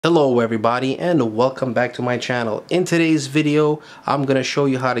Hello everybody and welcome back to my channel. In today's video, I'm going to show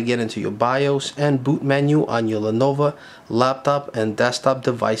you how to get into your BIOS and boot menu on your Lenovo laptop and desktop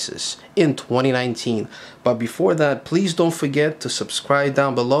devices in 2019. But before that, please don't forget to subscribe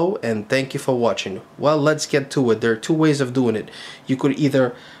down below and thank you for watching. Well, let's get to it. There are two ways of doing it. You could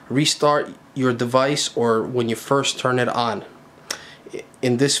either restart your device or when you first turn it on.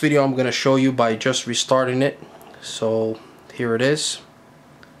 In this video, I'm going to show you by just restarting it. So here it is.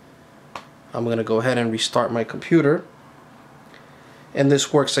 I'm going to go ahead and restart my computer, and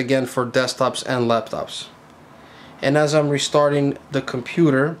this works again for desktops and laptops. And as I'm restarting the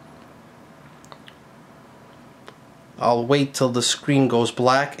computer, I'll wait till the screen goes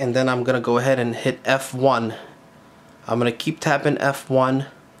black, and then I'm going to go ahead and hit F1. I'm going to keep tapping F1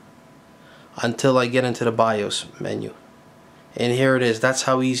 until I get into the BIOS menu. And here it is. That's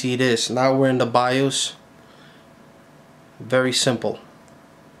how easy it is. Now we're in the BIOS. Very simple.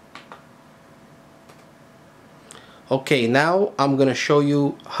 Okay, now I'm going to show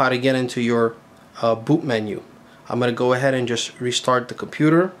you how to get into your boot menu. I'm going to go ahead and just restart the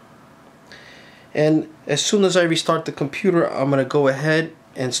computer. And as soon as I restart the computer, I'm going to go ahead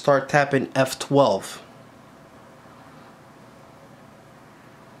and start tapping F12.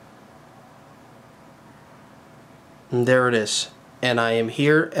 And there it is. And I am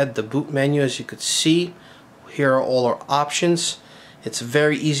here at the boot menu. As you could see, here are all our options. It's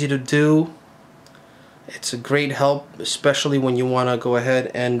very easy to do. It's a great help, especially when you want to go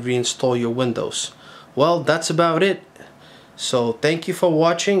ahead and reinstall your Windows. Well, that's about it. So thank you for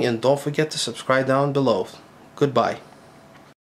watching, and don't forget to subscribe down below. Goodbye.